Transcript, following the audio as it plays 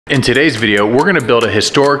In today's video, we're gonna build a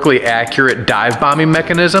historically accurate dive bombing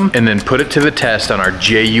mechanism and then put it to the test on our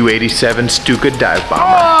Ju-87 STUKA dive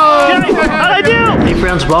bomber. How'd I do? Hey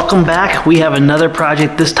friends, welcome back. We have another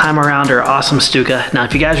project, this time around our awesome STUKA. Now,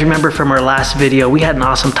 if you guys remember from our last video, we had an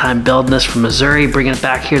awesome time building this from Missouri, bringing it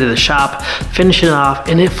back here to the shop, finishing it off,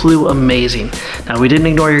 and it flew amazing. Now, we didn't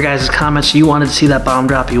ignore your guys' comments. You wanted to see that bomb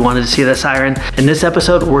drop, you wanted to see that siren. In this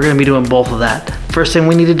episode, we're gonna be doing both of that. First thing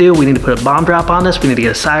we need to do, we need to put a bomb drop on this, we need to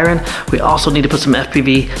get a siren. We also need to put some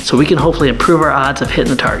FPV so we can hopefully improve our odds of hitting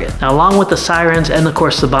the target. Now, along with the sirens and of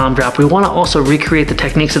course the bomb drop, we want to also recreate the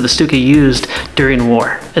techniques that the STUKA used during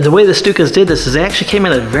war. And the way the STUKAs did this is they actually came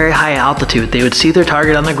in at a very high altitude. They would see their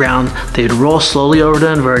target on the ground, they would roll slowly over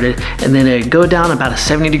to inverted, and then they'd go down about a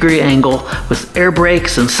 70-degree angle with air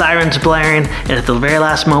brakes and sirens blaring, and at the very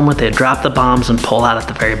last moment they'd drop the bombs and pull out at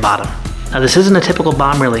the very bottom. Now, this isn't a typical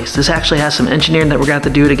bomb release. This actually has some engineering that we're going to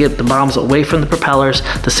have to do to get the bombs away from the propellers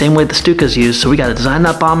the same way the STUKA's used. So we got to design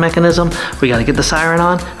that bomb mechanism, we got to get the siren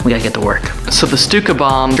on, and we got to get to work. So the STUKA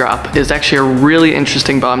bomb drop is actually a really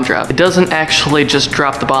interesting bomb drop. It doesn't actually just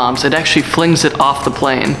drop the bombs, it actually flings it off the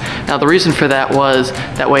plane. Now, the reason for that was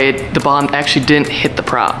that way the bomb actually didn't hit the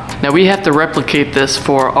prop. Now, we have to replicate this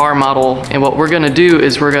for our model, and what we're going to do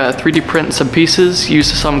is we're going to 3D print some pieces, use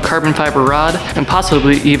some carbon fiber rod, and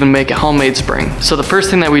possibly even make a homemade spring. So the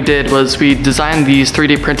first thing that we did was we designed these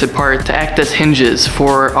 3D printed parts to act as hinges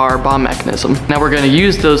for our bomb mechanism. Now we're going to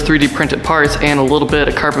use those 3D printed parts and a little bit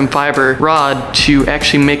of carbon fiber rod to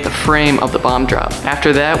actually make the frame of the bomb drop.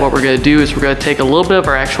 After that, what we're going to do is we're going to take a little bit of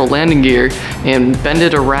our actual landing gear and bend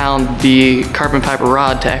it around the carbon fiber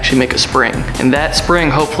rod to actually make a spring. And that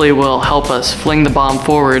spring hopefully will help us fling the bomb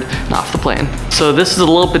forward and off the plane. So this is a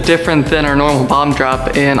little bit different than our normal bomb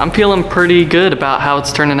drop, and I'm feeling pretty good about how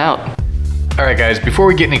it's turning out. All right guys, before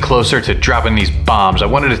we get any closer to dropping these bombs, I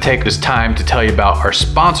wanted to take this time to tell you about our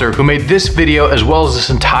sponsor who made this video as well as this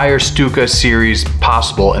entire STUKA series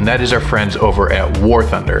possible, and that is our friends over at War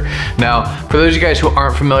Thunder. Now, for those of you guys who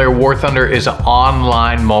aren't familiar, War Thunder is an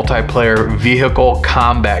online multiplayer vehicle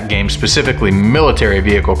combat game, specifically military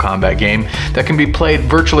vehicle combat game that can be played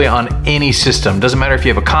virtually on any system. Doesn't matter if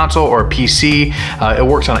you have a console or a PC. It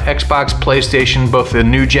works on Xbox, PlayStation, both the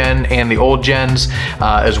new gen and the old gens,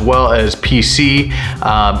 as well as PC.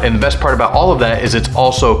 And the best part about all of that is it's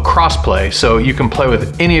also crossplay, so you can play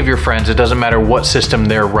with any of your friends. It doesn't matter what system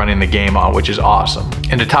they're running the game on, which is awesome.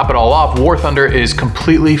 And to top it all off, War Thunder is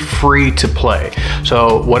completely free to play.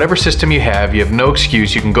 So whatever system you have no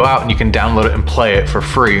excuse. You can go out and you can download it and play it for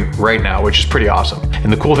free right now, which is pretty awesome.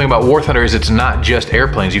 And the cool thing about War Thunder is it's not just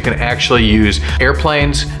airplanes. You can actually use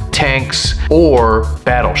airplanes, tanks, or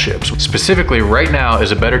battleships. Specifically, right now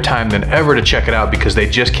is a better time than ever to check it out because they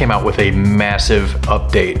just came out with a massive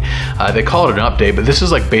update. They call it an update, but this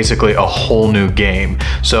is like basically a whole new game.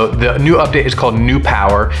 So the new update is called New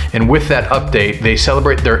Power, and with that update, they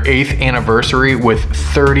celebrate their 8th anniversary with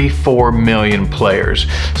 34 million players.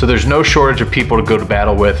 So there's no shortage of people to go to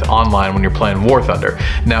battle with online when you're playing War Thunder.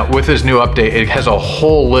 Now, with this new update, it has a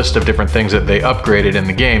whole list of different things that they upgraded in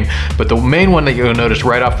the game, but the main one that you'll notice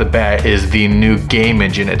right off the bat is the new game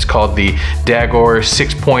engine. It's called the Dagor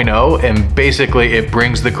 6.0, and basically it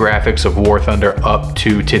brings the graphics of War Thunder up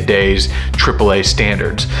to today's AAA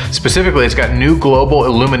standards. Specifically, it's got new global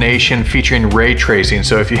illumination featuring ray tracing.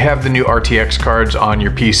 So if you have the new RTX cards on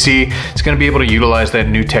your PC, it's going to be able to utilize that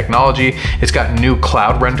new technology. It's got new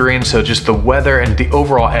cloud rendering, so just the weather and the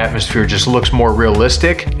overall atmosphere just looks more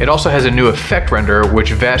realistic. It also has a new effect renderer,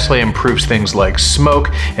 which vastly improves things like smoke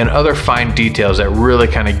and other fine details that really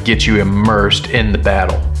kind of get you immersed in the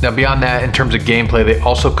battle. Now, beyond that, in terms of gameplay, they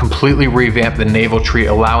also completely revamped the naval tree,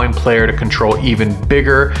 allowing player to control even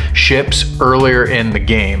bigger ships earlier in the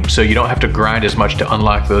game. So you don't have to grind as much to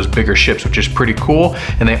unlock those bigger ships, which is pretty cool.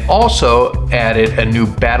 And they also added a new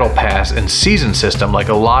battle pass and season system like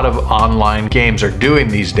a lot of online games are doing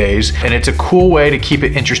these days. And it's a cool way to keep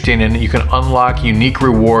it interesting, and you can unlock unique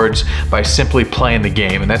rewards by simply playing the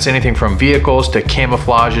game. And that's anything from vehicles to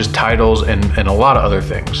camouflages, titles, and a lot of other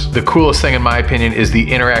things. The coolest thing in my opinion is the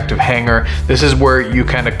interactive hangar. This is where you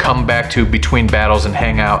kind of come back to between battles and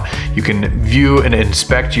hang out. You can view and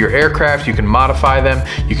inspect your aircraft, you can modify them,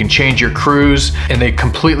 you can change your crews, and they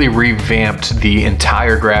completely revamped the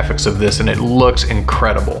entire graphics of this, and it looks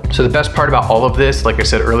incredible. So the best part about all of this, like I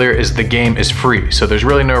said earlier, is the game is free. So there's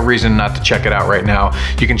really no reason not to check it out right now.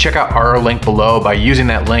 You can check out our link below. By using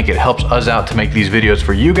that link, it helps us out to make these videos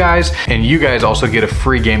for you guys, and you guys also get a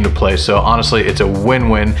free game to play. So honestly, it's a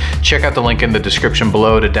win-win. Check out the link in the description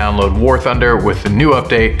below to download War Thunder with the new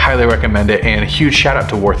update. Highly recommend it, and a huge shout out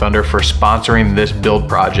to War Thunder for sponsoring this build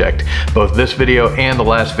project. Both this video and the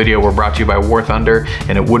last video were brought to you by War Thunder,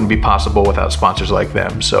 and it wouldn't be possible without sponsors like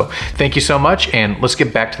them. So thank you so much, and let's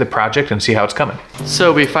get back to the project and see how it's coming.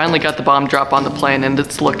 So we finally got the bomb drop on the plane, and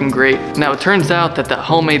it's looking great. Now it turns out that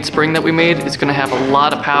homemade spring that we made is going to have a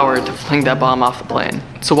lot of power to fling that bomb off the plane.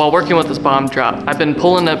 So while working with this bomb drop, I've been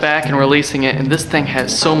pulling it back and releasing it, and this thing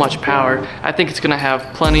has so much power. I think it's going to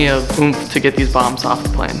have plenty of oomph to get these bombs off the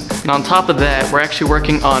plane. And on top of that, we're actually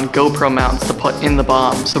working on GoPro mounts to put in the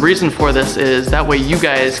bombs. The reason for this is that way you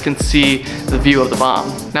guys can see the view of the bomb.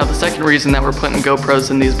 Now the second reason that we're putting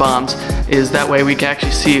GoPros in these bombs is that way we can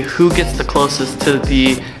actually see who gets the closest to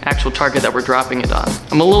the actual target that we're dropping it on.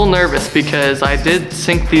 I'm a little nervous because I did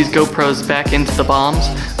sink these GoPros back into the bombs,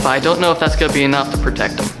 but I don't know if that's going to be enough to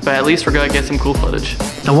protect them. But at least we're going to get some cool footage.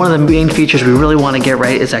 Now one of the main features we really want to get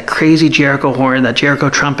right is that crazy Jericho horn, that Jericho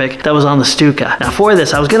trumpet that was on the STUKA. Now for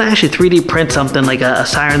this, I was going to actually 3D print something like a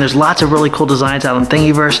siren. There's lots of really cool designs out on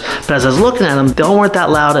Thingiverse, but as I was looking at them, they all weren't that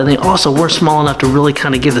loud, and they also weren't small enough to really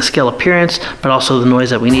kind of give the scale appearance, but also the noise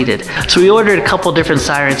that we needed. So we ordered a couple different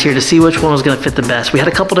sirens here to see which one was going to fit the best. We had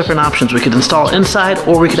a couple different options. We could install inside,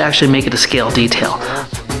 or we could actually make it a scale detail.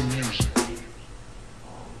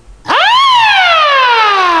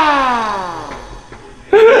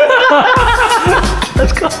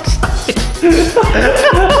 Let's go outside.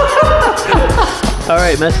 All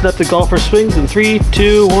right, messing up the golfer swings in 3,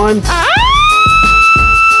 2, 1.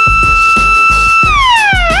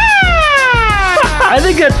 I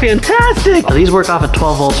think that's fantastic. These work off at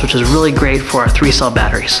 12 volts, which is really great for our 3-cell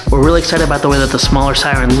batteries. We're really excited about the way that the smaller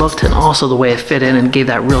siren looked and also the way it fit in and gave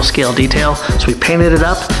that real scale detail. So we painted it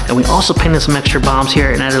up, and we also painted some extra bombs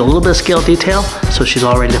here and added a little bit of scale detail so she's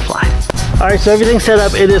all ready to fly. All right, so everything's set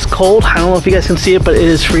up. It is cold. I don't know if you guys can see it, but it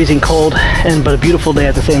is freezing cold, but a beautiful day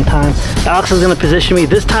at the same time. Alex is gonna position me.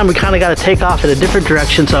 This time we kind of got to take off in a different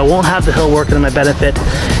direction, so I won't have the hill working to my benefit.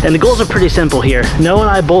 And the goals are pretty simple here. Noah and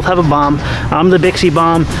I both have a bomb. I'm the Bixie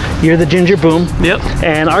bomb. You're the Ginger Boom. Yep.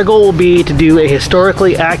 And our goal will be to do a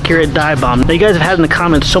historically accurate dive bomb. Now you guys have had in the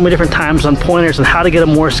comments so many different times on pointers on how to get a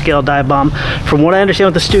more scaled dive bomb. From what I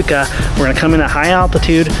understand with the STUKA, we're gonna come in at high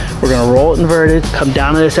altitude, we're gonna roll it inverted, come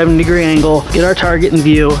down at a 70-degree angle, get our target in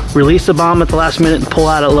view, release the bomb at the last minute, and pull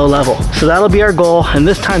out at low level. So that'll be our goal, and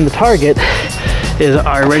this time the target is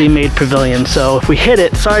our ready-made pavilion. So if we hit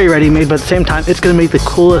it, sorry ready-made, but at the same time, it's gonna make the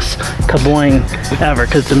coolest kaboing ever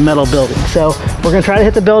because it's a metal building. So we're gonna try to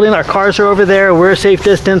hit the building. Our cars are over there. We're a safe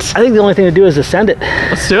distance. I think the only thing to do is ascend it.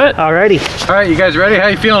 Let's do it. Alrighty. All right, you guys ready? How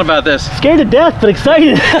you feeling about this? Scared to death, but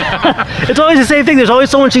excited. It's always the same thing. There's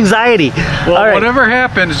always so much anxiety. Well, all right. Whatever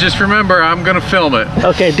happens, just remember, I'm gonna film it.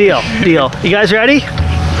 Okay, deal, deal. You guys ready?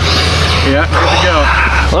 Yeah, here we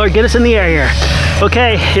go. Lord, get us in the air here.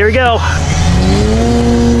 Okay, here we go.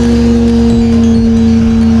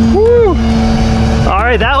 Woo. All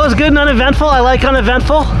right, that was good and uneventful. I like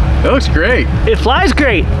uneventful. It looks great. It flies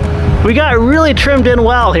great. We got really trimmed in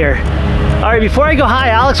well here. All right, before I go high,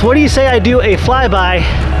 Alex, what do you say I do a flyby?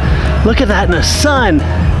 Look at that in the sun.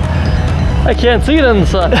 I can't see it in the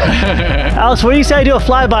sun. Alex, what do you say I do a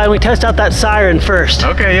flyby and we test out that siren first?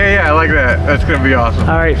 Okay, yeah, I like that. That's gonna be awesome.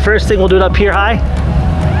 All right, first thing we'll do it up here high.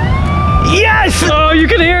 Yes! Oh, you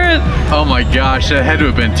can hear it. Oh my gosh, that had to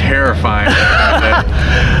have been terrifying.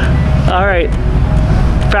 All right,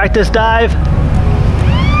 practice dive.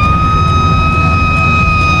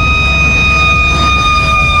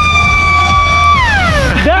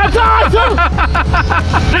 That's awesome!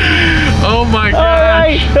 Oh my gosh.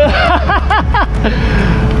 All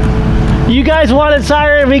right. You guys wanted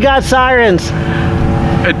siren, we got sirens.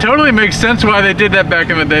 It totally makes sense why they did that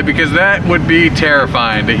back in the day, because that would be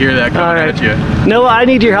terrifying to hear that coming at you. Noah, I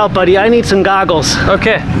need your help, buddy. I need some goggles.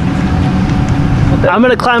 Okay. I'm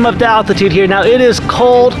gonna climb up to altitude here. Now it is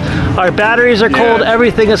cold. Our batteries are cold.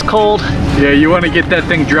 Everything is cold. Yeah, you want to get that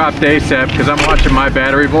thing dropped ASAP, because I'm watching my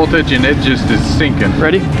battery voltage and it just is sinking.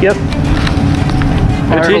 Ready? Yep.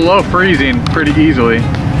 It's below freezing pretty easily.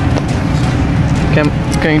 Okay, I'm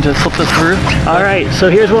going to flip this through. All right, so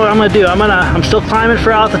here's what I'm gonna do. I'm still climbing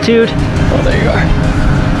for altitude. Oh, there you are.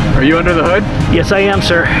 Are you under the hood? Yes, I am,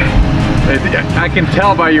 sir. I can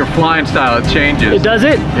tell by your flying style it changes. It does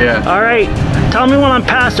it? Yeah. All right, tell me when I'm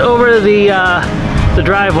passed over the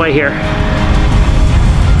driveway here.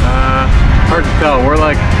 Hard to tell. We're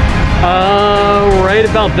like right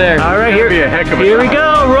about there. All right, here. Be a heck of a here we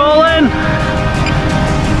go, rolling.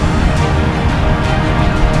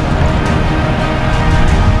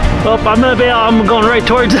 Oh, I'm gonna bail. I'm going right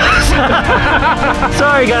towards us.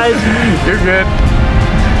 Sorry, guys. You're good.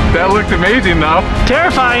 That looked amazing though.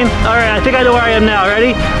 Terrifying. All right, I think I know where I am now.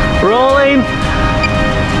 Ready? Rolling.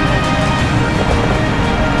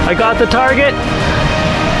 I got the target.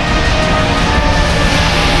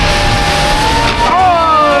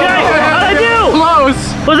 Oh! Okay, how'd I do?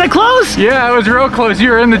 Close. Was it close? Yeah, it was real close. You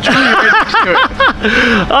were in the tree right next to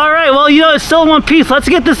it. All right, well, you know, it's still in one piece. Let's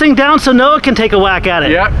get this thing down so Noah can take a whack at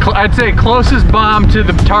it. Yeah, I'd say closest bomb to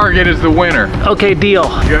the target is the winner. Okay, deal.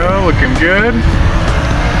 Go, looking good.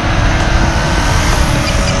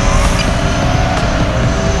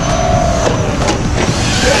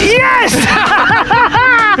 Yes!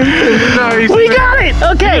 Nice. We got it!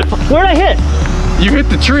 Okay, where'd I hit? You hit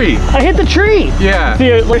the tree. I hit the tree. Yeah.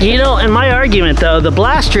 You know, in my argument though, the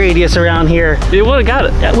blast radius around here, You would have got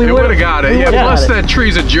it. yeah, We would have got it. Yeah, plus got it. that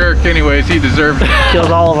tree's a jerk anyways. He deserved it.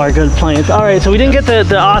 Killed all of our good planes. All right, so we didn't get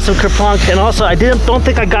the awesome kerplunk, and also I don't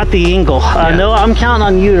think I got the angle. Noah, I'm counting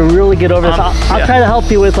on you to really get over this. I'll try to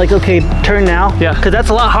help you with like, okay, turn now. Yeah. Because that's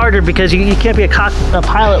a lot harder because you can't be a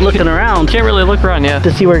pilot looking around Can't really look around, yeah.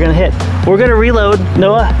 to see where we're gonna hit. We're gonna reload.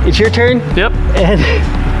 Noah, it's your turn. Yep. And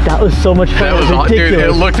that was so much fun. That was it dude,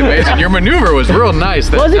 it looked amazing. Your maneuver was real nice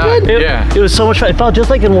that Was it time. good? Yeah. It was so much fun. It felt just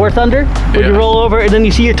like in War Thunder, when you Yeah. roll over and then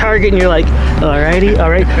you see your target and you're like, alrighty, all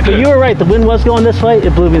right. But you were right, the wind was going this way,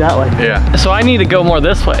 it blew me that way. Yeah. So I need to go more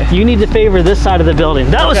this way. You need to favor this side of the building.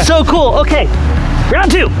 That was so cool. Okay,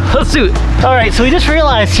 round two. Let's do it. All right, so we just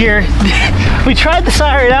realized here, we tried the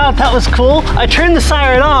siren out, that was cool. I turned the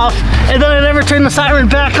siren off, and then I never turned the siren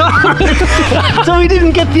back on. So we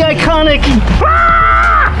didn't get the iconic,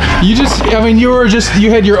 You just, I mean, you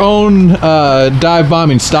had your own dive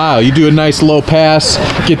bombing style. You do a nice low pass,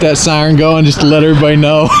 get that siren going just to let everybody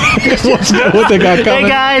know what they got coming. hey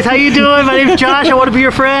guys, how you doing? My name's Josh, I want to be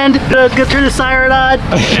your friend. Gonna turn the siren on.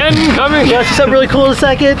 Incoming. Yeah, see something really cool in a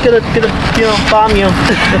second. Gonna you know, bomb you.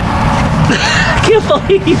 Can't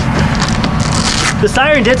believe. The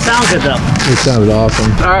siren did sound good though. It sounded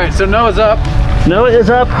awesome. All right, so Noah's up. Noah is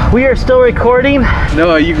up. We are still recording.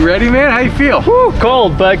 Noah, you ready, man? How you feel? Woo,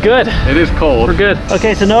 cold, but good. It is cold. We're good.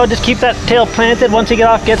 Okay, so Noah, just keep that tail planted. Once you get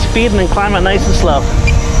off, get speed and then climb it nice and slow.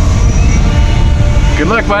 Good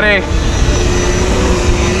luck, buddy.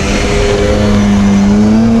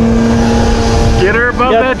 Get her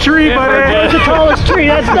above Yep. that tree, Yeah, buddy. we're That's the tallest tree.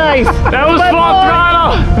 That's nice. That was My full boy.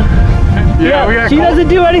 throttle. Yeah, we got she cold, doesn't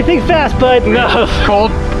do anything fast, bud. No.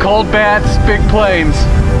 cold bats, big planes.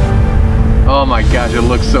 Oh my gosh, it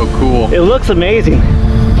looks so cool. It looks amazing.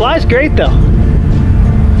 Flies great though.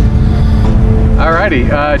 Alrighty,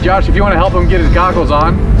 Josh, if you want to help him get his goggles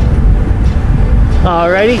on.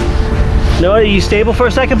 Alrighty. Noah, are you stable for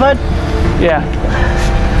a second, bud? Yeah.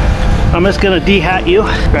 I'm just gonna de-hat you.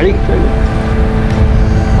 Ready?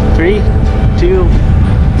 3, 2,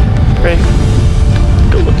 Ready?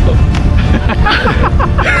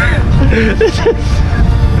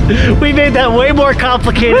 we made that way more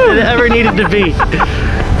complicated than it ever needed to be.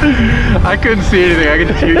 I couldn't see anything. I could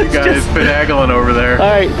just hear you guys finagling over there.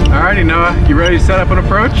 Alright. Alrighty, Noah, you ready to set up an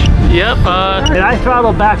approach? Yep. And I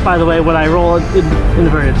throttle back, by the way, when I roll it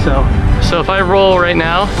inverted, so. So if I roll right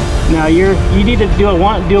now, Now you need to do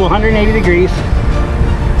 180 degrees.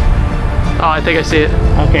 oh, I think I see it.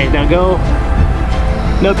 Okay, now go.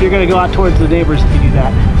 Nope, you're gonna go out towards the neighbors if you do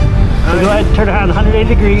that. So go ahead and turn around 180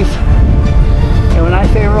 degrees. And when I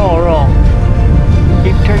say roll, roll.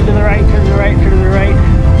 Keep turning to the right, turn to the right, turn to the right.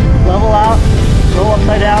 Level out, roll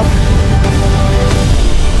upside down.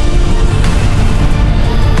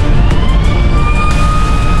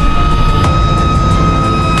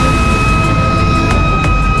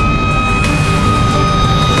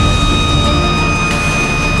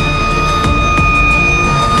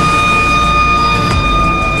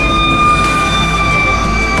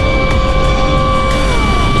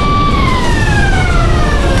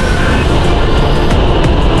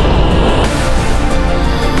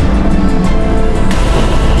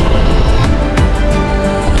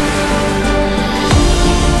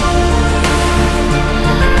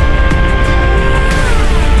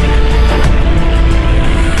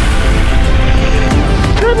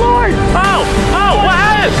 Good Lord! Oh! Oh! What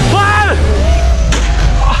happened? What happened?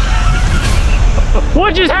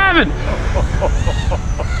 What just happened?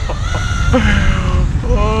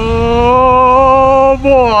 Oh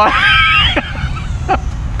boy!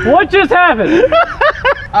 What just happened?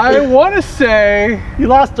 I want to say, You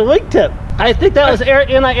lost the wingtip. I think that was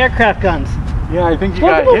anti-aircraft guns. yeah, I think you Look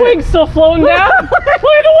got at the hit. wing still floating down. Look at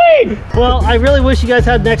the wing. Well, I really wish you guys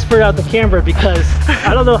had an expert out the camera because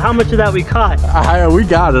I don't know how much of that we caught. We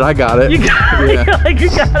got it. I got it. You got it. Like, you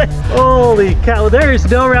got it. Holy cow. Well, there's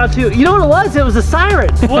no round two. You know what it was? It was a siren.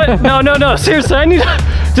 What? No, no, no. Seriously, I need.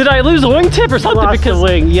 Did I lose a wingtip or something? Lost the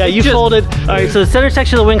wing. Yeah, you folded. All right, so the center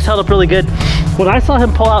section of the wings held up really good. When I saw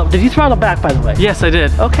him pull out, did you throttle back, by the way? Yes, I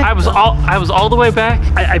did. Okay. I was all the way back.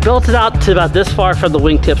 I built it out to about this far from the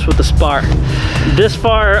wingtips with the spar. This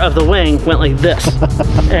far of the wing went like this,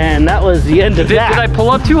 and that was the end of that. Did I pull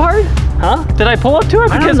up too hard? Huh? Did I pull up too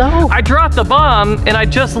hard? Because I don't know. I dropped the bomb and I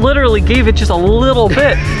just literally gave it just a little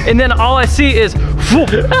bit, and then all I see is,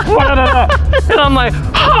 and I'm like,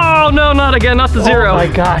 oh no, not again, not the zero. Oh my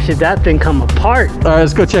gosh, did that thing come apart? All right,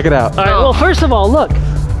 let's go check it out. All right, well, first of all, look.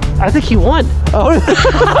 I think he won. Oh,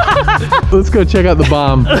 let's go check out the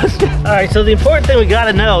bomb. All right, so the important thing we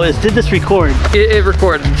gotta know is, did this record? It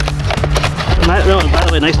recorded. By the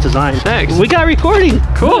way, nice design. Thanks. We got recording.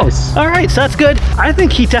 Cool. Nice. All right, so that's good. I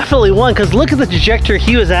think he definitely won because look at the trajectory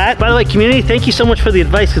he was at. By the way, community, thank you so much for the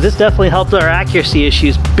advice because this definitely helped our accuracy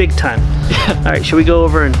issues big time. All right, should we go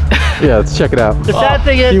over and... Yeah, let's check it out. The sad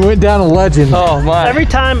thing is... You went down a legend. Oh my. Every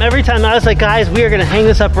time I was like, guys, we are gonna hang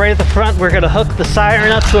this up right at the front. We're gonna hook the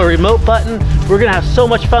siren up to a remote button. We're gonna have so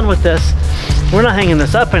much fun with this. We're not hanging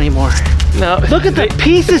this up anymore. No. Look at the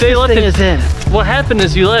pieces this thing is in. What happened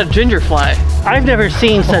is you let a ginger fly. I've never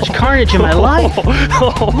seen such carnage in my life.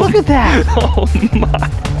 Look at that. Oh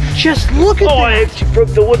my. Just look at that. I actually broke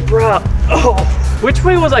the wood prop. Oh. Which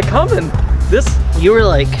way was I coming? This? You were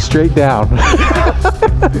like... Straight down.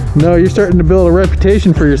 No, you're starting to build a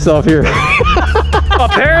reputation for yourself here.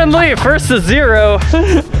 Apparently, first the zero,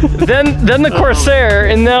 then the Corsair,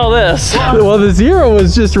 and now this. Well, the zero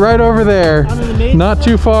was just right over there. Not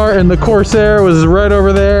too far, and the Corsair was right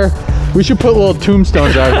over there. We should put little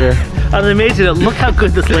tombstones out here. I'm amazing. Look how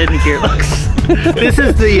good this landing gear looks. This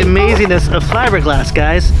is the amazingness of fiberglass,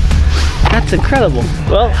 guys. That's incredible.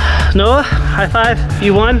 Well, Noah, high five.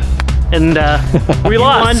 You won. And we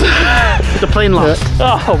lost. The plane lost.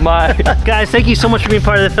 Oh my. Guys, thank you so much for being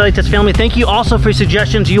part of the Flite Test family. Thank you also for your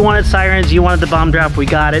suggestions. You wanted sirens, you wanted the bomb drop, we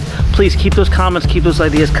got it. Please keep those comments, keep those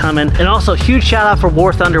ideas coming. And also, huge shout out for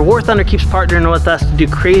War Thunder. War Thunder keeps partnering with us to do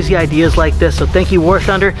crazy ideas like this. So thank you, War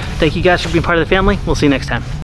Thunder. Thank you guys for being part of the family. We'll see you next time.